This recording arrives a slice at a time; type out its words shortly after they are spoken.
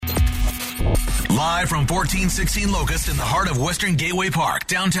Live from 1416 Locust in the heart of Western Gateway Park,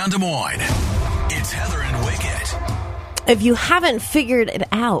 downtown Des Moines. It's Heather and Wicket. If you haven't figured it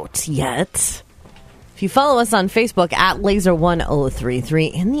out yet, if you follow us on Facebook at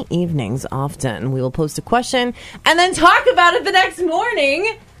Laser1033, in the evenings often we will post a question and then talk about it the next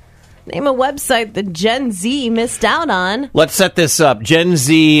morning. Name a website that Gen Z missed out on. Let's set this up. Gen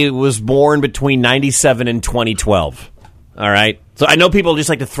Z was born between 97 and 2012. All right? So I know people just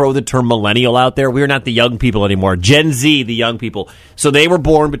like to throw the term millennial out there. We're not the young people anymore. Gen Z, the young people. So they were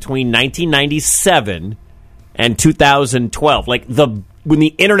born between 1997 and 2012. Like when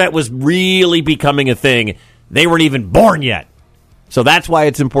the internet was really becoming a thing, they weren't even born yet. So that's why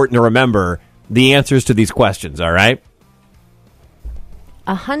it's important to remember the answers to these questions, all right?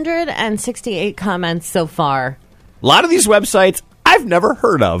 168 comments so far. A lot of these websites I've never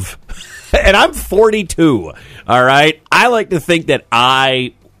heard of. And I'm 42, all right? I like to think that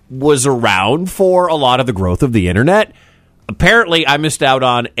I was around for a lot of the growth of the internet. Apparently, I missed out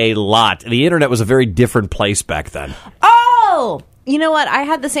on a lot. The internet was a very different place back then. Oh! You know what? I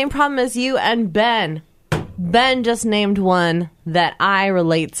had the same problem as you and Ben. Ben just named one that I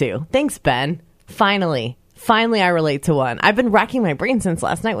relate to. Thanks, Ben. Finally, I relate to one. I've been racking my brain since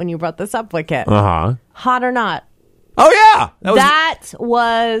last night when you brought this up, Wicket. Uh-huh. Hot or Not. Oh, yeah. That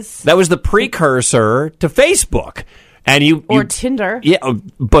was the precursor to Facebook. And Or Tinder. Yeah,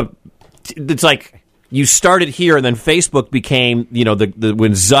 but it's like you started here and then Facebook became,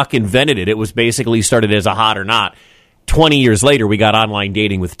 when Zuck invented it, it was basically started as a Hot or Not. 20 years later, we got online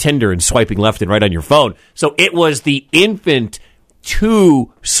dating with Tinder and swiping left and right on your phone. So it was the infant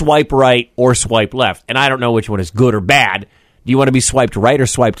to swipe right or swipe left. And I don't know which one is good or bad. Do you want to be swiped right or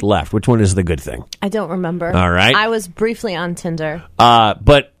swiped left? Which one is the good thing? I don't remember. All right. I was briefly on Tinder.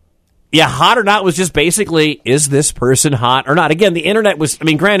 But, yeah, Hot or Not was just basically, is this person hot or not? Again, the internet was,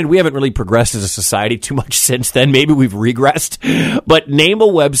 granted, we haven't really progressed as a society too much since then. Maybe we've regressed. But name a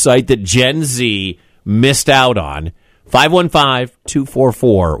website that Gen Z missed out on.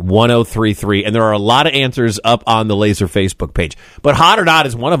 515-244-1033. And there are a lot of answers up on the Laser Facebook page. But Hot or Not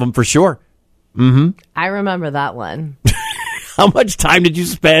is one of them for sure. Mm-hmm. I remember that one. How much time did you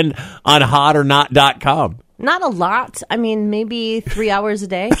spend on hotornot.com? Not a lot. Maybe 3 hours a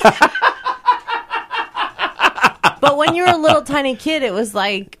day. But when you were a little tiny kid, it was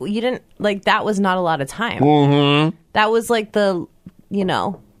like, that was not a lot of time. Mm-hmm. That was like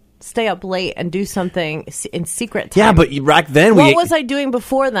stay up late and do something in secret time. Yeah, but back then What was I doing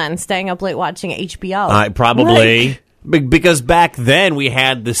before then? Staying up late watching HBO? Probably. Because back then we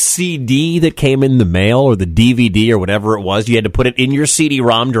had the CD that came in the mail or the DVD or whatever it was. You had to put it in your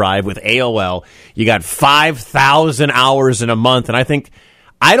CD-ROM drive with AOL. You got 5,000 hours in a month. And I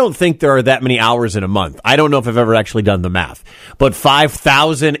don't think there are that many hours in a month. I don't know if I've ever actually done the math. But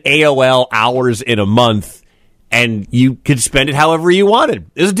 5,000 AOL hours in a month, and you could spend it however you wanted.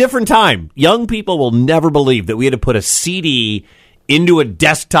 It was a different time. Young people will never believe that we had to put a CD into a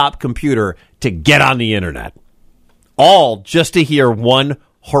desktop computer to get on the internet. All just to hear one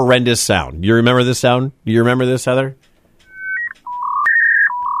horrendous sound. Do you remember this sound? Do you remember this, Heather?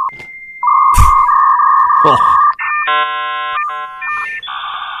 Oh.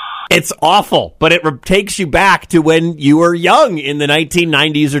 It's awful, but it takes you back to when you were young in the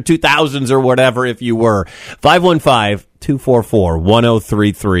 1990s or 2000s or whatever if you were.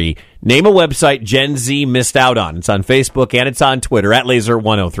 515-244-1033. Name a website Gen Z missed out on. It's on Facebook and it's on Twitter at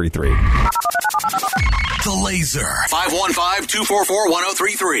Laser1033. The Laser.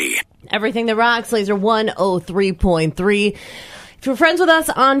 515-244-1033. Everything that rocks, Laser 103.3. If you're friends with us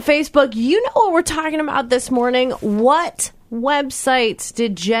on Facebook, you know what we're talking about this morning. What websites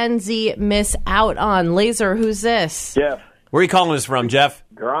did Gen Z miss out on? Laser, who's this? Jeff. Where are you calling us from, Jeff?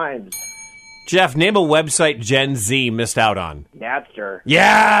 Grimes. Jeff, name a website Gen Z missed out on. Napster.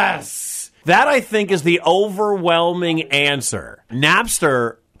 Yes! That, I think, is the overwhelming answer.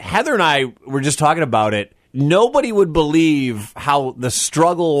 Napster, Heather and I were just talking about it. Nobody would believe how the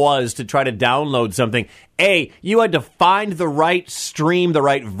struggle was to try to download something. You had to find the right stream, the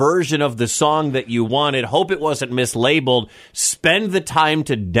right version of the song that you wanted, hope it wasn't mislabeled, spend the time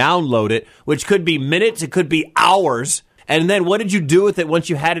to download it, which could be minutes, it could be hours. And then what did you do with it once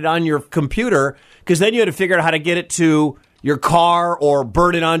you had it on your computer? Because then you had to figure out how to get it to your car or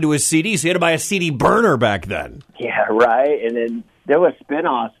burn it onto a CD. So you had to buy a CD burner back then. Yeah, right. And then there was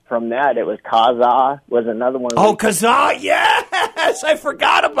spin-offs from that. It was Kazaa was another one. Oh, Kazaa, yes! I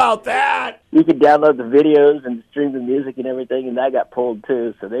forgot about that. You could download the videos and stream the music and everything, and that got pulled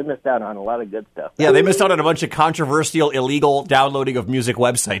too. So they missed out on a lot of good stuff. Yeah, they missed out on a bunch of controversial, illegal downloading of music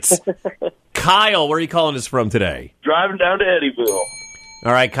websites. Kyle, where are you calling us from today? Driving down to Eddyville.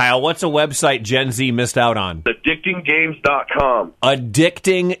 All right, Kyle, what's a website Gen Z missed out on? Addictinggames.com.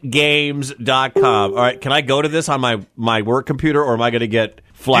 Addictinggames.com. All right, can I go to this on my work computer, or am I going to get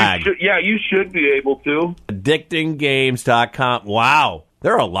flagged? You should be able to. Addictinggames.com. Wow.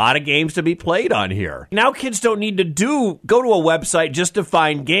 There are a lot of games to be played on here. Now kids don't need to go to a website just to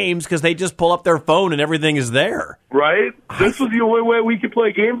find games because they just pull up their phone and everything is there. Right? This was the only way we could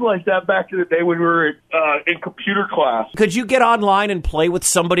play games like that back in the day when we were in computer class. Could you get online and play with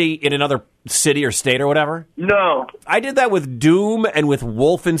somebody in another city or state or whatever? No. I did that with Doom and with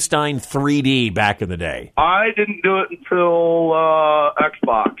Wolfenstein 3D back in the day. I didn't do it until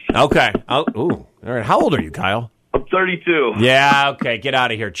Xbox. Okay. Oh, ooh. All right. How old are you, Kyle? I'm 32. Yeah, okay. Get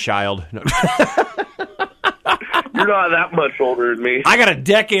out of here, child. No. You're not that much older than me. I got a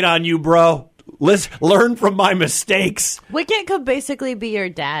decade on you, bro. Let's learn from my mistakes. Wicket could basically be your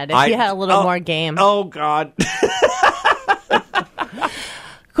dad if you had a little more game. Oh, God.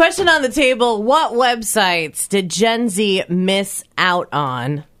 Question on the table. What websites did Gen Z miss out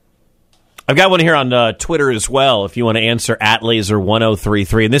on? I've got one here on Twitter as well, if you want to answer, at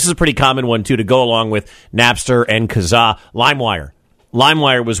Laser1033. And this is a pretty common one, too, to go along with Napster and Kazaa. LimeWire.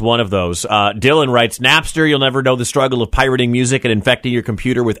 LimeWire was one of those. Dylan writes, Napster, you'll never know the struggle of pirating music and infecting your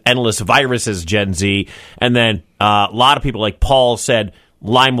computer with endless viruses, Gen Z. And then a lot of people like Paul said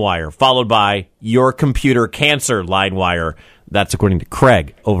LimeWire, followed by Your Computer Cancer, LimeWire. That's according to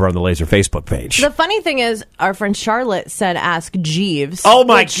Craig over on the Laser Facebook page. The funny thing is, our friend Charlotte said ask Jeeves. Oh,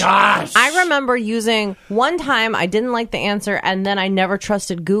 my gosh. I remember using one time, I didn't like the answer, and then I never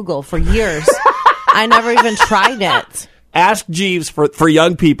trusted Google for years. I never even tried it. Ask Jeeves for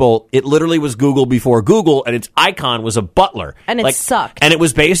young people. It literally was Google before Google, and its icon was a butler. And it sucked. And it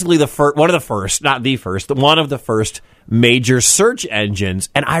was basically one of the first, not the first, one of the first major search engines.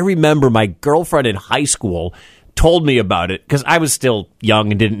 And I remember my girlfriend in high school told me about it because I was still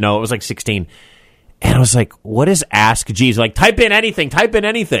young and didn't know. It was like 16. And I was like, what is Ask Jeeves? Like, type in anything. I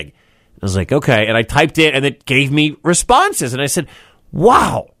was like, okay. And I typed in, and it gave me responses. And I said,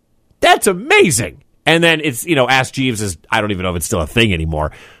 wow, that's amazing. And then it's, Ask Jeeves is, I don't even know if it's still a thing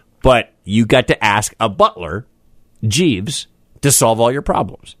anymore. But you got to ask a butler, Jeeves, to solve all your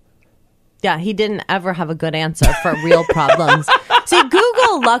problems. Yeah, he didn't ever have a good answer for real problems. See,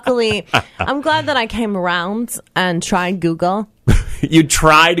 Google, luckily, I'm glad that I came around and tried Google. You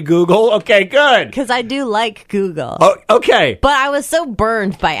tried Google? Okay, good. Because I do like Google. Oh, okay. But I was so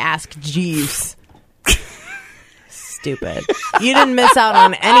burned by Ask Jeeves. Stupid. You didn't miss out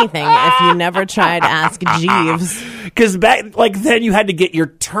on anything if you never tried Ask Jeeves. Because then you had to get your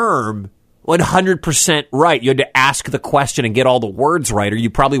term 100% right. You had to ask the question and get all the words right, or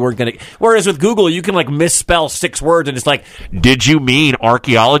you probably weren't going to. Whereas with Google, you can misspell 6 words, and it's like, did you mean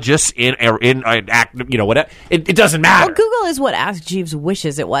archaeologists in whatever? It doesn't matter. Well, Google is what Ask Jeeves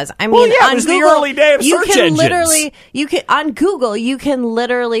wishes it was. I mean, well, yeah, on it was Google, the early day of search engines. On Google, you can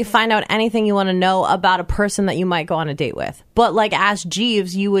literally find out anything you want to know about a person that you might go on a date with. But like Ask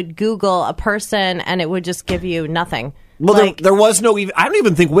Jeeves, you would Google a person, and it would just give you nothing. Well, there was no even. I don't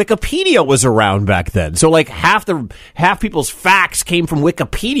even think Wikipedia was around back then. So, half people's facts came from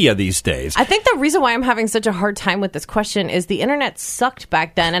Wikipedia these days. I think the reason why I'm having such a hard time with this question is the internet sucked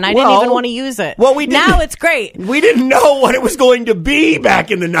back then, and I didn't even want to use it. Well, now it's great. We didn't know what it was going to be back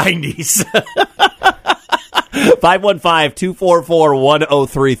in the 90s.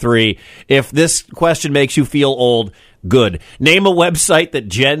 515-244-1033. If this question makes you feel old, good. Name a website that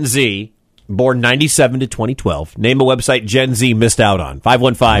Gen Z, born 97 to 2012. Name a website Gen Z missed out on.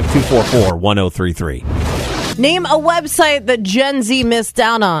 515-244-1033. Name a website that Gen Z missed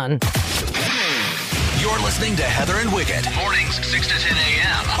out on. You're listening to Heather and Wicket. Mornings 6 to 10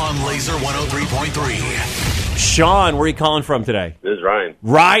 a.m. on Laser 103.3. Sean, where are you calling from today? This is Ryan.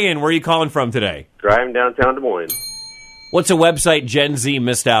 Ryan, where are you calling from today? Driving downtown Des Moines. What's a website Gen Z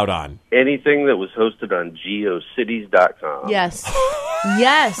missed out on? Anything that was hosted on geocities.com. Yes.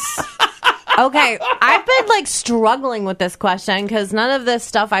 Yes. Okay, I've been struggling with this question because none of this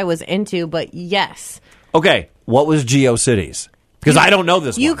stuff I was into, but yes. Okay, what was GeoCities? Because I don't know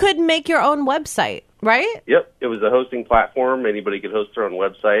this one. You could make your own website, right? Yep, it was a hosting platform. Anybody could host their own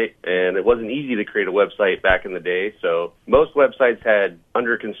website, and it wasn't easy to create a website back in the day, so most websites had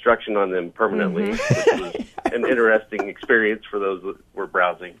under construction on them permanently, which was an interesting experience for those that were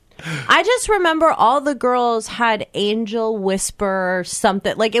browsing. I just remember all the girls had Angel Whisper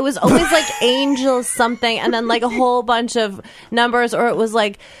something. It was always Angel something, and then a whole bunch of numbers, or it was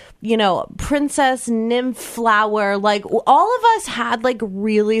Princess Nymph Flower. All of us had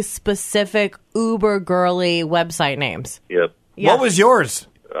really specific uber girly website names. Yep. Yeah. What was yours?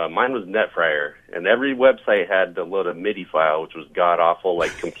 Mine was NetFryer, and every website had to load a MIDI file, which was god-awful,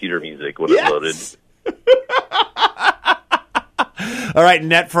 like computer music when it loaded. All right,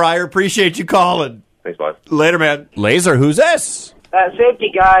 NetFryer, appreciate you calling. Thanks, boss. Later, man. Laser, who's this?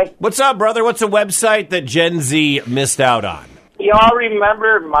 Safety guy. What's up, brother? What's a website that Gen Z missed out on? Y'all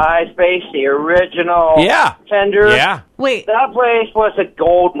remember MySpace, the original Tinder? Yeah. Wait. That place was a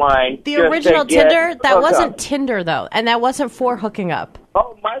gold mine. The just original to get Tinder? That hooked wasn't up. Tinder, though. And that wasn't for hooking up.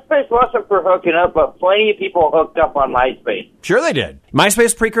 Oh, MySpace wasn't for hooking up, but plenty of people hooked up on MySpace. Sure they did.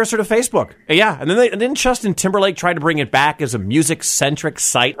 MySpace precursor to Facebook. Yeah, and then Justin Timberlake tried to bring it back as a music-centric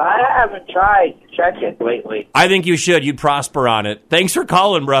site. I haven't tried to check it lately. I think you should. You'd prosper on it. Thanks for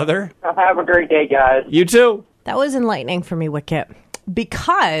calling, brother. Have a great day, guys. You too. That was enlightening for me, Wicket.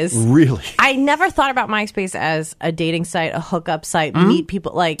 Because really, I never thought about MySpace as a dating site, a hookup site, meet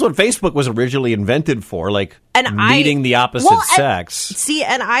people like. That's what Facebook was originally invented for, like meeting the opposite sex. See,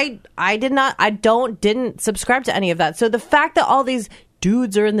 and I didn't subscribe to any of that. So the fact that all these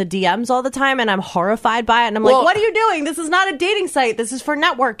dudes are in the DMs all the time, and I'm horrified by it, and I'm like, what are you doing? This is not a dating site. This is for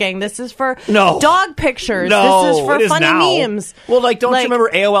networking. This is for dog pictures. This is for funny memes. Well, don't you remember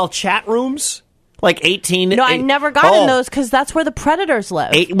AOL chat rooms? Like 18. No, I never got in those because that's where the predators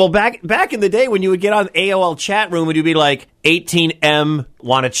live. Back in the day when you would get on AOL chat room and you'd be like, 18M,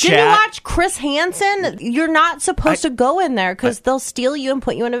 want to chat? Did you watch Chris Hansen? You're not supposed to go in there because they'll steal you and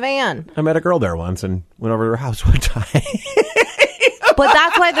put you in a van. I met a girl there once and went over to her house one time. But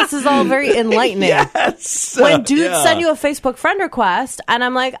that's why this is all very enlightening. Yes. When dudes send you a Facebook friend request, and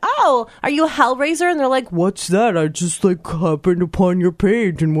I'm like, oh, are you a Hellraiser? And they're like, what's that? I just happened upon your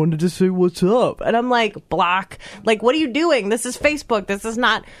page and wanted to say what's up. And I'm like, block. Like, what are you doing? This is Facebook. This is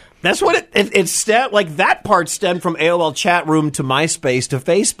not... That's what it stemmed, that part stemmed from AOL chat room to MySpace to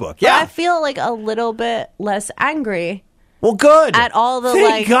Facebook. Yeah. But I feel a little bit less angry. Well, good. At all the,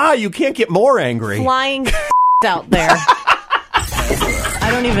 Thank God, you can't get more angry. Flying out there. I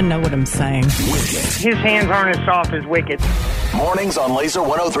don't even know what I'm saying. His hands aren't as soft as Wicked. Mornings on Laser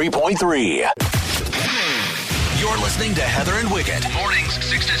 103.3. You're listening to Heather and Wicket. Mornings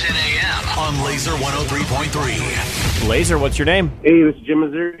 6 to 10 a.m. on Laser 103.3. Laser, what's your name? Hey, this is Jim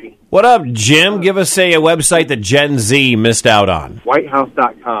Missouri. What up, Jim? Give us a website that Gen Z missed out on.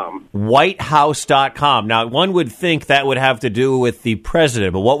 Whitehouse.com. Whitehouse.com. Now, one would think that would have to do with the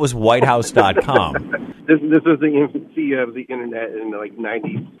president, but what was Whitehouse.com? This was the infancy of the internet in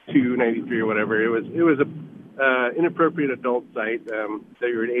 92, 93 or whatever. It was a inappropriate adult site that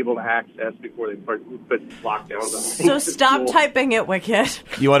you were able to access before they put lockdowns on things. So stop typing it, Wicket.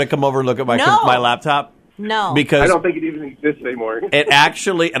 You want to come over and look at my laptop? No. Because I don't think it even exists anymore. It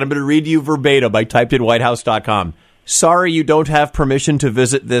actually, and I'm going to read you verbatim, I typed in whitehouse.com. Sorry, you don't have permission to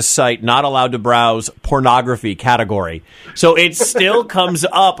visit this site. Not allowed to browse pornography category. So it still comes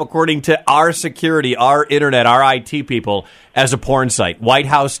up, according to our security, our internet, our IT people, as a porn site.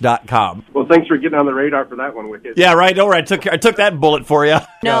 Whitehouse.com. Well, thanks for getting on the radar for that one, Wicked. Yeah, right. All right. I took that bullet for you.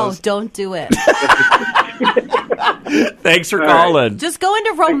 No, don't do it. Thanks for calling. Just go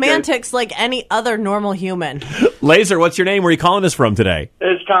into romantics like any other normal human. Laser, what's your name? Where are you calling us from today?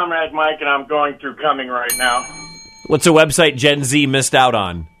 It's Comrade Mike, and I'm going through Cumming right now. What's a website Gen Z missed out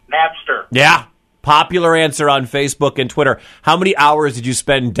on? Napster. Yeah. Popular answer on Facebook and Twitter. How many hours did you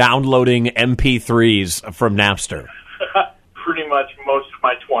spend downloading MP3s from Napster? Pretty much most of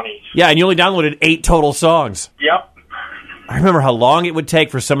my 20s. Yeah, and you only downloaded 8 total songs. Yep. I remember how long it would take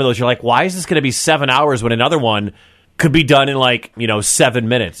for some of those. You're like, why is this going to be 7 hours when another one could be done in 7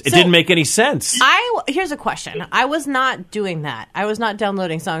 minutes? It didn't make any sense. Here's a question. I was not doing that. I was not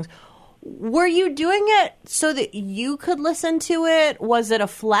downloading songs. Were you doing it so that you could listen to it? Was it a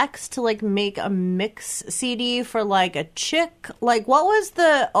flex to make a mix CD for a chick? What was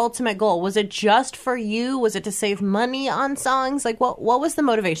the ultimate goal? Was it just for you? Was it to save money on songs? What was the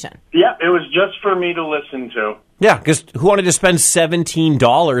motivation? Yeah, it was just for me to listen to. Yeah, because who wanted to spend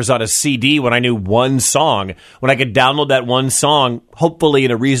 $17 on a CD when I knew one song, when I could download that one song, hopefully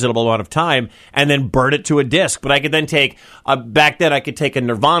in a reasonable amount of time, and then burn it to a disc? But I could then take, back then I could take a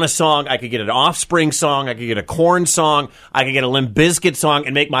Nirvana song, I could get an Offspring song, I could get a Korn song, I could get a Limp Bizkit song,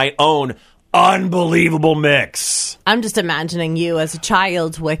 and make my own unbelievable mix. I'm just imagining you as a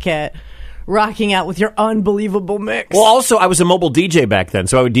child, Wicket, rocking out with your unbelievable mix. Well, also, I was a mobile DJ back then,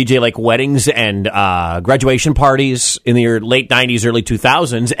 so I would DJ weddings and graduation parties in the late 90s, early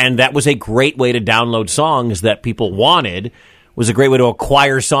 2000s, and that was a great way to download songs that people wanted. It was a great way to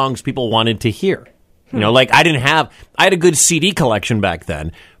acquire songs people wanted to hear. I had a good CD collection back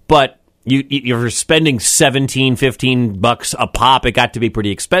then, but you were spending $17, $15 a pop. It got to be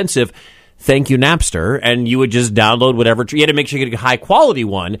pretty expensive. thank you Napster, and you would just download whatever. You had to make sure you get a high quality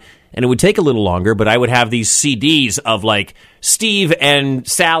one, and it would take a little longer, but I would have these CDs of like Steve and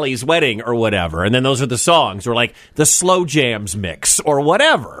Sally's wedding or whatever, and then those are the songs, or like the Slow Jams mix or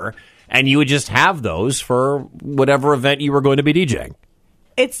whatever, and you would just have those for whatever event you were going to be DJing.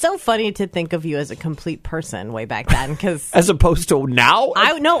 It's so funny to think of you as a complete person way back then, because As opposed to now?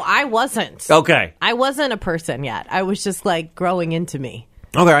 I wasn't. Okay. I wasn't a person yet. I was just like growing into me.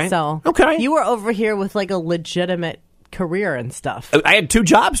 Okay. So okay. You were over here with like a legitimate career and stuff. I had 2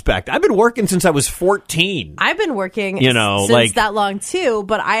 jobs back then. I've been working since I was 14. I've been working since that long too,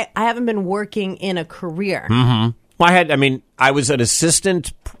 but I haven't been working in a career. Mm-hmm. Well, I was an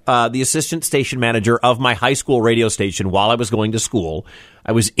assistant, the assistant station manager of my high school radio station while I was going to school.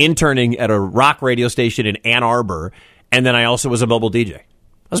 I was interning at a rock radio station in Ann Arbor, and then I also was a mobile DJ. I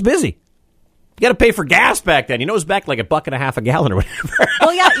was busy. You got to pay for gas back then. It was back like $1.50 a gallon or whatever.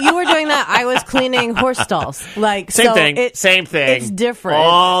 Well, yeah, you were doing that. I was cleaning horse stalls. Same thing. It's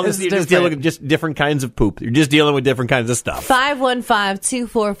different. You're just dealing with just different kinds of poop. You're just dealing with different kinds of stuff.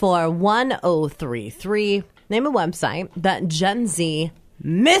 515-244-1033. Name a website that Gen Z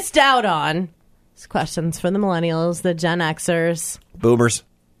missed out on. It's questions for the millennials, the Gen Xers. Boomers.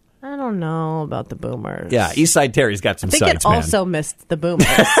 I don't know about the boomers. Yeah, Eastside Terry's got some sites, man. I think it also missed the boomers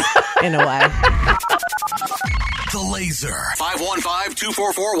in a way. The Laser.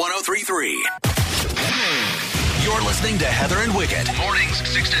 515-244-1033. You're listening to Heather and Wicket. Mornings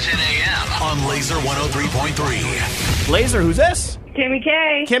 6 to 10 a.m. on Laser 103.3. Laser, who's this? Kimmy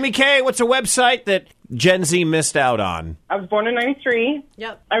K. Kimmy K, what's a website that Gen Z missed out on? I was born in 93.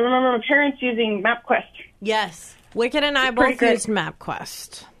 Yep. I remember my parents using MapQuest. Yes. Wicket and I both used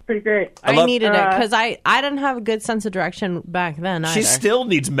MapQuest. Pretty great. I needed it because I didn't have a good sense of direction back then either. She still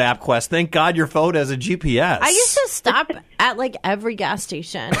needs MapQuest. Thank God your phone has a GPS. I used to stop at like every gas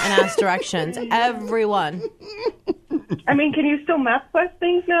station and ask directions. Everyone. Can you still MapQuest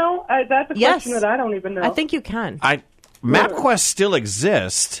things now? That's a question that I don't even know. I think you can. MapQuest still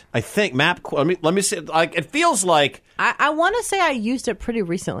exists. I think MapQuest. Let me see. Like, it feels like I want to say I used it pretty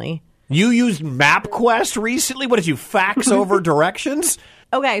recently. You used MapQuest recently? What did you fax over directions?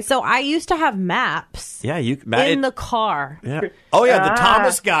 Okay, so I used to have maps. Yeah, in the car. Yeah. Oh yeah, the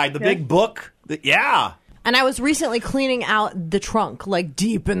Thomas Guide, the big book. Yeah. And I was recently cleaning out the trunk, like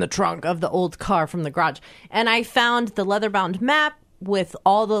deep in the trunk of the old car from the garage, and I found the leather-bound map with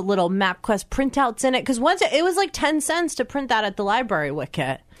all the little MapQuest printouts in it. Because once it was like 10 cents to print that at the library,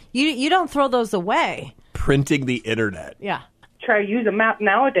 Wicket. You don't throw those away. Printing the internet. Yeah. Try to use a map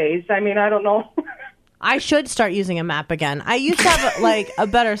nowadays. I don't know. I should start using a map again. I used to have like a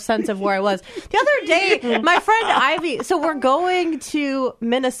better sense of where I was. The other day, my friend Ivy, so we're going to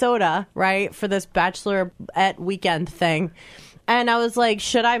Minnesota, right, for this bachelorette weekend thing. And I was like,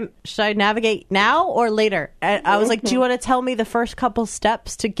 should I navigate now or later? And I was like, do you want to tell me the first couple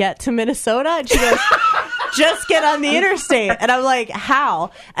steps to get to Minnesota? And she goes, just get on the interstate. And I'm like,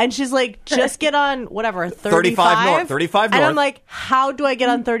 how? And she's like, just get on whatever, 35 north. 35 north. And I'm like, how do I get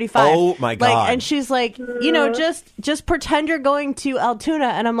on 35? Oh my God. And she's like, just pretend you're going to Altoona.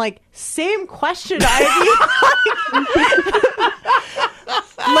 And I'm like, same question, Ivy.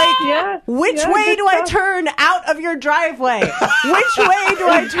 Which way do I turn out of your driveway? Which way do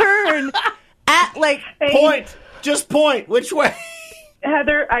I turn at point? Just point. Which way?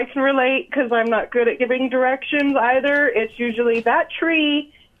 Heather, I can relate because I'm not good at giving directions either. It's usually that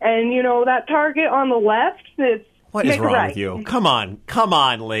tree and, that target on the left. What is wrong with you? Come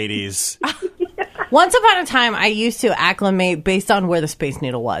on, ladies. Once upon a time, I used to acclimate based on where the Space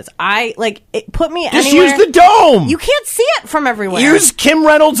Needle was. It put me Just anywhere. Use the dome. You can't see it from everywhere. Use Kim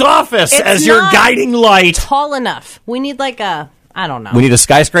Reynolds' office as your guiding light. Tall enough. We need I don't know. We need a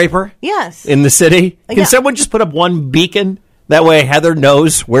skyscraper? Yes. In the city? Can someone just put up one beacon? That way Heather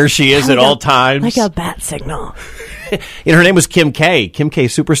knows where she is at all times. Like a bat signal. Her name was Kim K.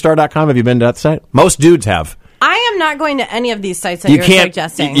 KimKSuperstar.com. Have you been to that site? Most dudes have. I am not going to any of these sites that you're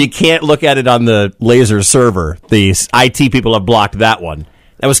suggesting. You can't look at it on the Laser server. The IT people have blocked that one.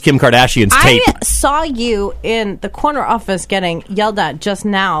 That was Kim Kardashian's tape. I saw you in the corner office getting yelled at just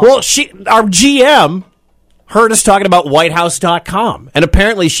now. Well, our GM heard us talking about WhiteHouse.com. And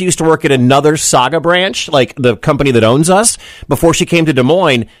apparently she used to work at another Saga branch, like the company that owns us, before she came to Des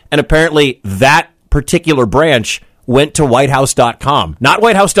Moines. And apparently that particular branch went to WhiteHouse.com. Not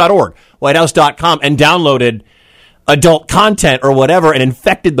WhiteHouse.org. WhiteHouse.com, and downloaded adult content or whatever and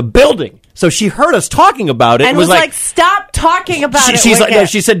infected the building. So she heard us talking about it and was like, stop talking about it. She's like, no,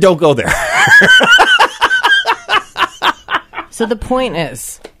 she said, don't go there. So the point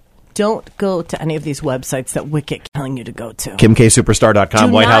is, don't go to any of these websites that Wicket telling you to go to.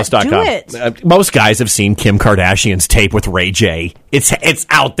 KimKSuperstar.com, Do not WhiteHouse.com. do it. Most guys have seen Kim Kardashian's tape with Ray J. It's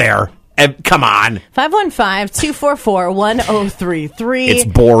out there. Come on. 515-244-1033. It's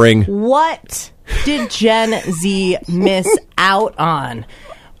boring. What did Gen Z miss out on?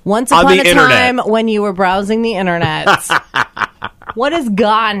 Once On upon the a time internet. when you were browsing the internet. What is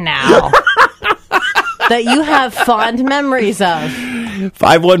gone now that you have fond memories of?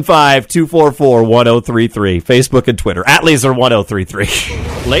 515-244-1033. Facebook and Twitter. At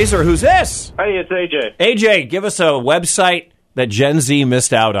Laser1033. Laser, who's this? Hey, it's AJ. AJ, give us a website that Gen Z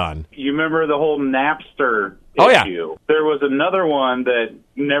missed out on. You remember the whole Napster Oh, yeah. issue? There was another one that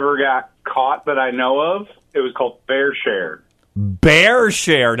never got caught that I know of. It was called BearShare.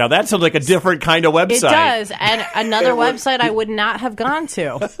 BearShare. Now, that sounds like a different kind of website. It does. And another website I would not have gone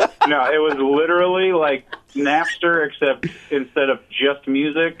to. No, it was literally like Napster, except instead of just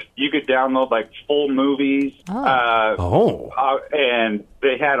music, you could download like full movies. And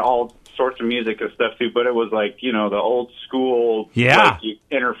they had all sorts of music and stuff too, but it was like, you know, the old school like,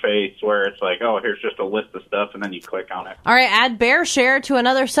 interface where it's like, oh, here's just a list of stuff, and then you click on it. All right, add BearShare to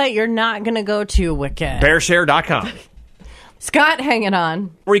another site you're not going to go to, Wicket. BearShare.com. Scott hanging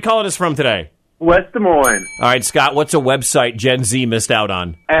on. Where are you calling us from today? West Des Moines. All right, Scott, what's a website Gen Z missed out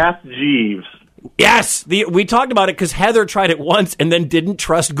on? Ask Jeeves. Yes, we talked about it because Heather tried it once and then didn't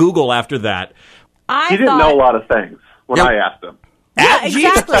trust Google after that. He didn't know a lot of things when I asked him. Yeah,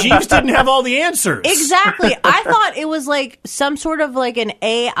 exactly. Jeeves didn't have all the answers. Exactly. I thought it was like some sort of like an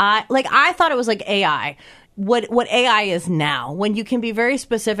AI. Like I thought it was like AI. What AI is now, when you can be very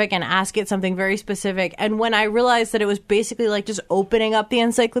specific and ask it something very specific. And when I realized that it was basically like just opening up the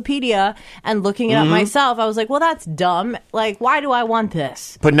encyclopedia and looking it up myself, I was like, well, that's dumb. Like, why do I want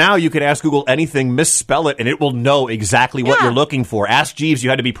this? But now you could ask Google anything, misspell it, and it will know exactly what you're looking for. Ask Jeeves,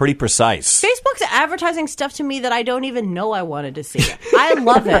 you had to be pretty precise. Facebook's advertising stuff to me that I don't even know I wanted to see. I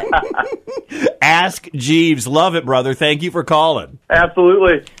love it. Ask Jeeves. Love it, brother. Thank you for calling.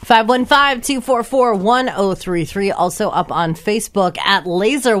 Absolutely. 515-244-1033. Also up on Facebook at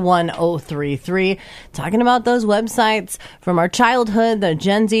Laser1033. Talking about those websites from our childhood that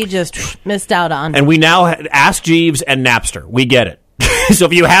Gen Z just missed out on. And we now Ask Jeeves and Napster. We get it. So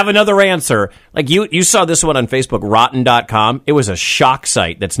if you have another answer, like you saw this one on Facebook, Rotten.com. It was a shock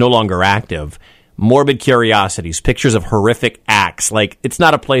site that's no longer active. Morbid curiosities, pictures of horrific acts. Like, it's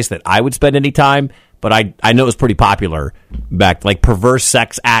not a place that I would spend any time, but I know it was pretty popular back. Like, perverse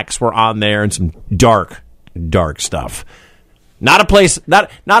sex acts were on there and some dark stuff. Not a place, not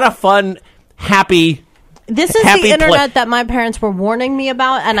a fun, happy. This is the internet that my parents were warning me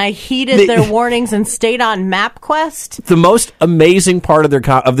about, and I heeded their warnings and stayed on MapQuest. The most amazing part of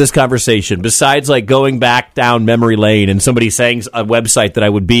this conversation, besides like going back down memory lane and somebody saying a website that I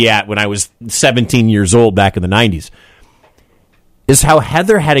would be at when I was 17 years old back in the 90s, is how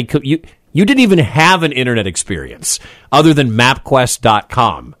Heather had you didn't even have an internet experience other than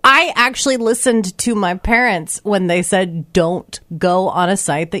MapQuest.com. I actually listened to my parents when they said, don't go on a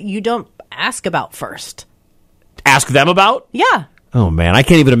site that you don't ask about first. Ask them about? Yeah. Oh, man. I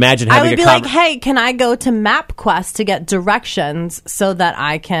can't even imagine having I would be like, hey, can I go to MapQuest to get directions so that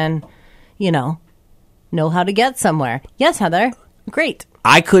I can, know how to get somewhere? Yes, Heather. Great.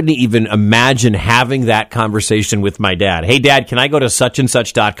 I couldn't even imagine having that conversation with my dad. Hey, Dad, can I go to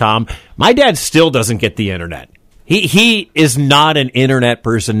suchandsuch.com? My dad still doesn't get the internet. He is not an internet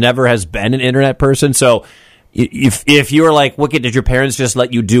person, never has been an internet person. So if you were like, Wicket, did your parents just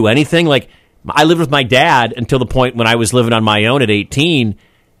let you do anything? Like, I lived with my dad until the point when I was living on my own at 18.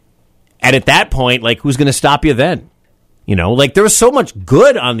 And at that point, like, who's going to stop you then? Like, there was so much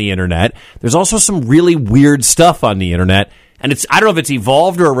good on the internet. There's also some really weird stuff on the internet. And I don't know if it's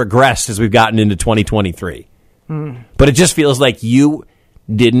evolved or regressed as we've gotten into 2023. But it just feels like you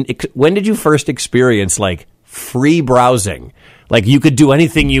didn't. When did you first experience, like, free browsing? Like, you could do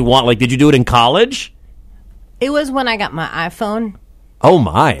anything you want. Like, did you do it in college? It was when I got my iPhone. Oh,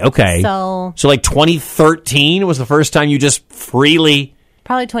 my. Okay. So like 2013 was the first time you just freely...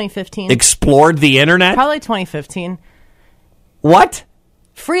 Probably 2015. Explored the internet? Probably 2015. What?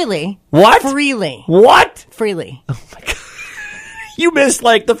 Freely. What? Freely. What? Freely. Oh, my God. You missed,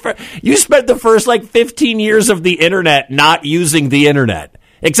 like, you spent the first, 15 years of the internet not using the internet.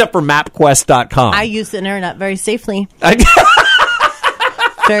 Except for MapQuest.com. I use the internet very safely.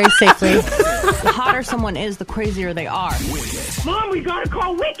 Very safely. The hotter someone is, the crazier they are. Mom, we gotta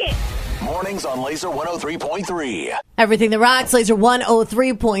call Wicket. Mornings on Laser 103.3. Everything that rocks, Laser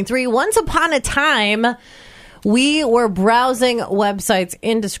 103.3. Once upon a time, we were browsing websites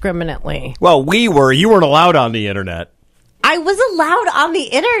indiscriminately. Well, you weren't allowed on the internet. I was allowed on the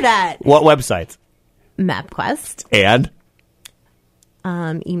internet. What websites? MapQuest. And?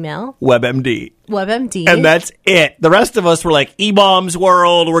 Email. WebMD. WebMD. And that's it. The rest of us were like eBaum's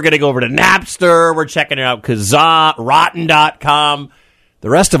World. We're going to go over to Napster. We're checking it out. Kazaa, Rotten.com. The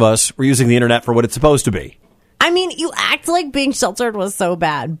rest of us were using the internet for what it's supposed to be. I mean, you act like being sheltered was so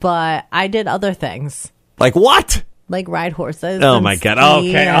bad, but I did other things. Like what? Like ride horses. Oh, my God.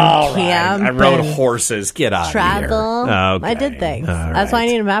 Okay, all right. I rode and horses. Get out of here. travel. Okay. I did things. All That's why I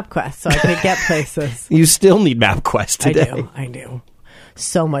right. need a MapQuest, so I could get places. You still need MapQuest today. I do.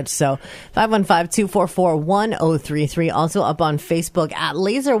 So much so. 515-244-1033. Also up on Facebook at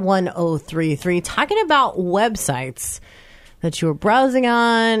Laser1033. Talking about websites that you were browsing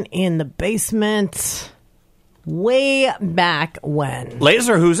on in the basement way back when.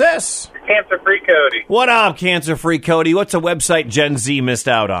 Laser, who's this? Cancer-free Cody. What up, Cancer-free Cody? What's a website Gen Z missed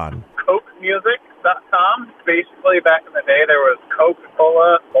out on? CokeMusic.com. Basically, back in the day, there was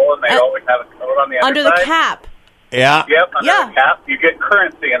Coca-Cola, and they always have a code on the other Under side. the cap. Yeah. Yep, under the cap. You get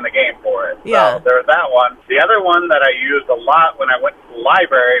currency in the game for it. Yeah. So there was that one. The other one that I used a lot when I went to the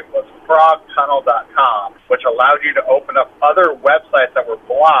library was frogtunnel.com, which allowed you to open up other websites that were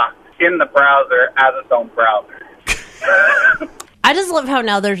blocked in the browser as its own browser. I just love how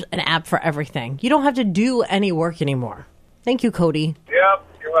now there's an app for everything. You don't have to do any work anymore. Thank you, Cody. Yep,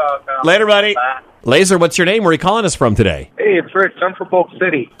 you're welcome. Later, buddy. Bye. Laser, what's your name? Where are you calling us from today? Hey, it's Rich. I'm from Polk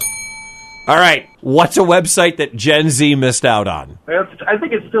City. All right. What's a website that Gen Z missed out on? I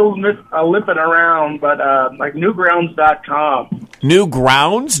think it's still limping around, but like newgrounds.com. Newgrounds?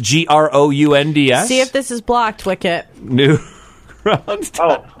 Grounds? See if this is blocked, Wicket. Newgrounds.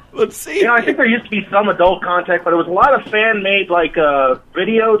 Oh. Let's see. You know, I think there used to be some adult content, but it was a lot of fan-made, like,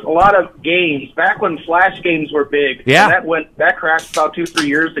 videos, a lot of games, back when Flash games were big. Yeah. And that crashed about 2-3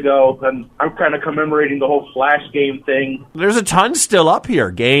 years ago, and I'm kind of commemorating the whole Flash game thing. There's a ton still up here.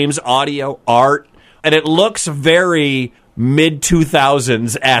 Games, audio, art, and it looks very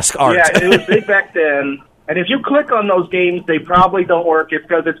mid-2000s-esque art. Yeah, it was big back then. And if you click on those games, they probably don't work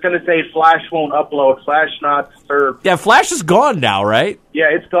because it's going to say Flash won't upload, Flash not served. Yeah, Flash is gone now, right? Yeah,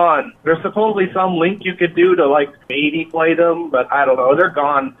 it's gone. There's supposedly some link you could do to, like, maybe play them, but I don't know. They're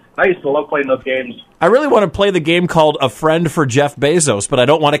gone. I used to love playing those games. I really want to play the game called A Friend for Jeff Bezos, but I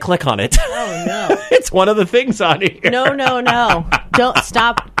don't want to click on it. Oh, no. It's one of the things on here. No. Don't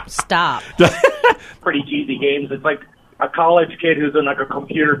stop. Pretty cheesy games. It's like a college kid who's in, like, a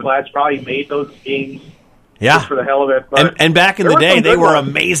computer class probably made those games. Yeah. Just for the hell of it. But And back in the day, they were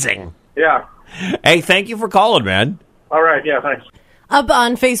amazing. Yeah. Hey, thank you for calling, man. All right, yeah, thanks. Up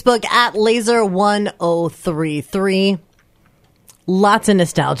on Facebook at Laser1033. Lots of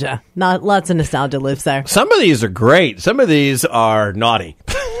nostalgia. Lots of nostalgia lives there. Some of these are great. Some of these are naughty.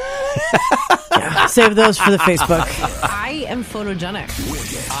 Yeah, save those for the Facebook. I am photogenic.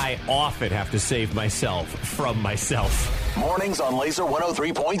 I often have to save myself from myself. Mornings on Laser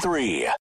 103.3.